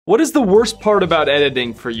What is the worst part about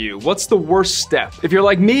editing for you? What's the worst step? If you're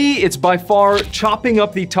like me, it's by far chopping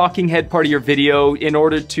up the talking head part of your video in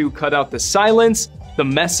order to cut out the silence, the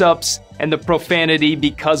mess ups, and the profanity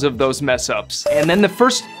because of those mess ups. And then the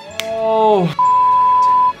first,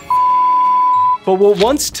 but what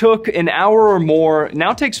once took an hour or more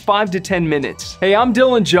now takes 5 to 10 minutes. Hey, I'm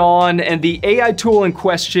Dylan John, and the AI tool in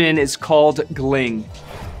question is called Gling.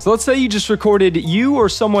 So let's say you just recorded you or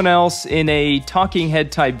someone else in a talking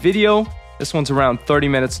head type video. This one's around 30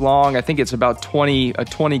 minutes long. I think it's about a 20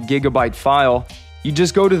 gigabyte file. You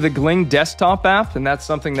just go to the Gling desktop app, and that's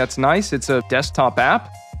something that's nice. It's a desktop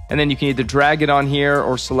app. And then you can either drag it on here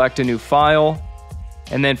or select a new file.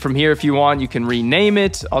 And then from here, if you want, you can rename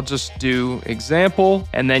it. I'll just do example.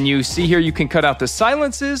 And then you see here, you can cut out the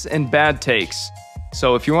silences and bad takes.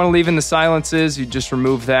 So if you want to leave in the silences, you just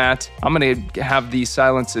remove that. I'm going to have these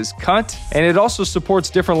silences cut. And it also supports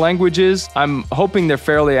different languages. I'm hoping they're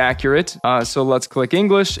fairly accurate. So let's click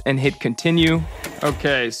English and hit continue.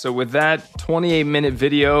 Okay, so with that 28-minute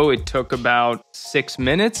video, it took about 6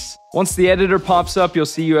 minutes. Once the editor pops up, you'll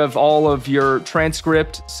see you have all of your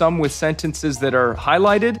transcript, some with sentences that are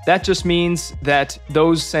highlighted. That just means that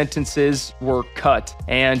those sentences were cut.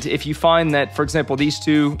 And if you find that, for example, these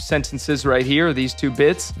two sentences right here, these two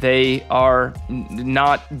bits, they are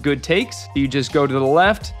not good takes, you just go to the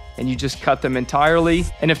left and you just cut them entirely.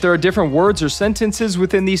 And if there are different words or sentences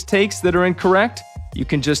within these takes that are incorrect, you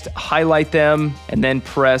can just highlight them and then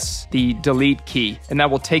press the delete key, and that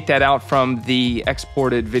will take that out from the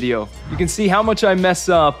exported video. You can see how much I mess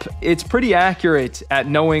up. It's pretty accurate at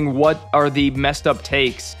knowing what are the messed up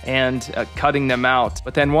takes and cutting them out.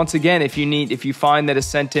 But then once again, if you find that a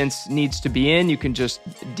sentence needs to be in, you can just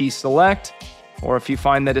deselect. Or if you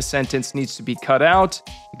find that a sentence needs to be cut out,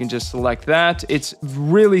 you can just select that. It's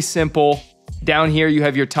really simple. Down here, you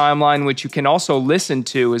have your timeline, which you can also listen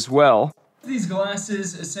to as well. These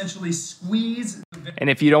glasses essentially squeeze. And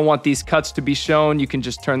if you don't want these cuts to be shown, you can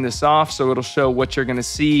just turn this off, so it'll show what you're gonna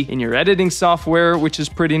see in your editing software, which is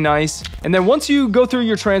pretty nice. And then once you go through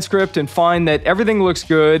your transcript and find that everything looks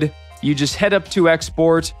good, you just head up to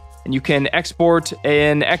export, and you can export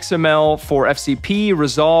an XML for FCP,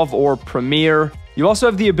 Resolve, or Premiere. You also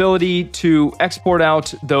have the ability to export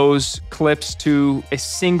out those clips to a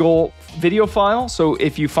single video file. So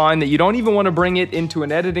if you find that you don't even want to bring it into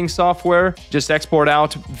an editing software, just export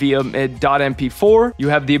out via .mp4. You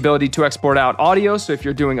have the ability to export out audio. So if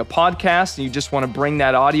you're doing a podcast and you just want to bring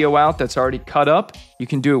that audio out that's already cut up, you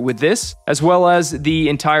can do it with this, as well as the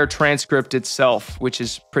entire transcript itself, which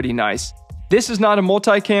is pretty nice. This is not a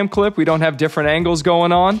multicam clip. We don't have different angles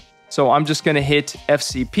going on. So I'm just going to hit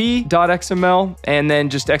fcp.xml and then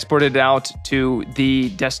just export it out to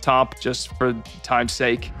the desktop just for time's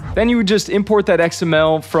sake. Then you would just import that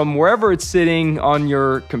XML from wherever it's sitting on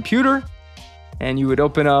your computer, and you would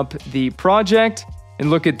open up the project and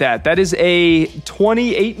look at that. That is a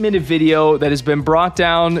 28-minute video that has been brought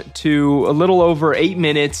down to a little over 8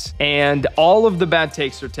 minutes, and all of the bad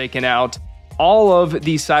takes are taken out. All of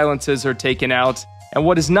the silences are taken out. And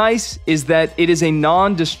what is nice is that it is a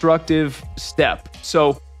non-destructive step.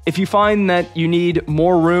 So if you find that you need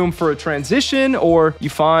more room for a transition, or you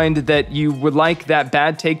find that you would like that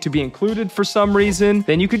bad take to be included for some reason,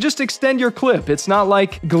 then you could just extend your clip. It's not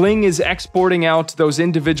like Gling is exporting out those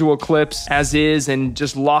individual clips as is and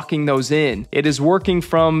just locking those in. It is working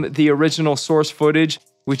from the original source footage,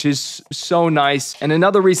 which is so nice. And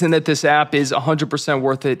another reason that this app is 100%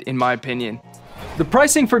 worth it, in my opinion. The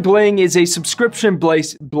pricing for Gling is a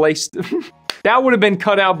subscription-based that would have been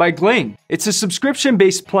cut out by Gling. It's a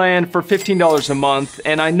subscription-based plan for $15 a month,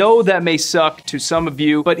 and I know that may suck to some of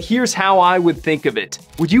you, but here's how I would think of it.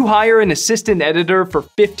 Would you hire an assistant editor for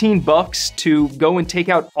 15 bucks to go and take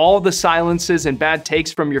out all the silences and bad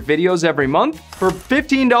takes from your videos every month? For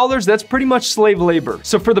 $15, that's pretty much slave labor.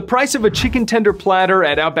 So for the price of a chicken tender platter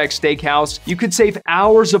at Outback Steakhouse, you could save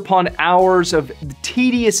hours upon hours of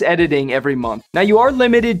tedious editing every month. Now, you are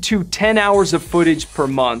limited to 10 hours of footage per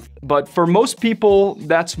month, but for most people,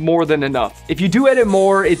 that's more than enough. If you do edit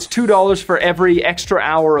more, it's $2 for every extra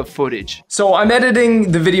hour of footage. So I'm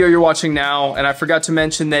editing the video you're watching now, and I forgot to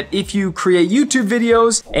mention that if you create YouTube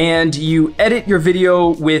videos and you edit your video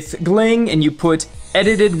with Gling and you put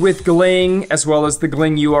edited with Gling as well as the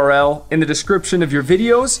Gling URL in the description of your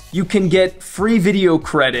videos, you can get free video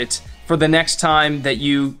credit for the next time that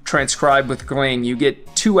you transcribe with Gling. You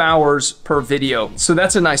get 2 hours per video. So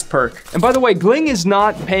that's a nice perk. And by the way, Gling is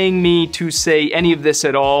not paying me to say any of this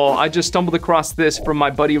at all. I just stumbled across this from my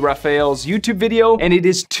buddy Raphael's YouTube video, and it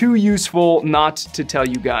is too useful not to tell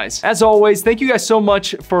you guys. As always, thank you guys so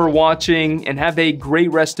much for watching, and have a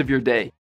great rest of your day.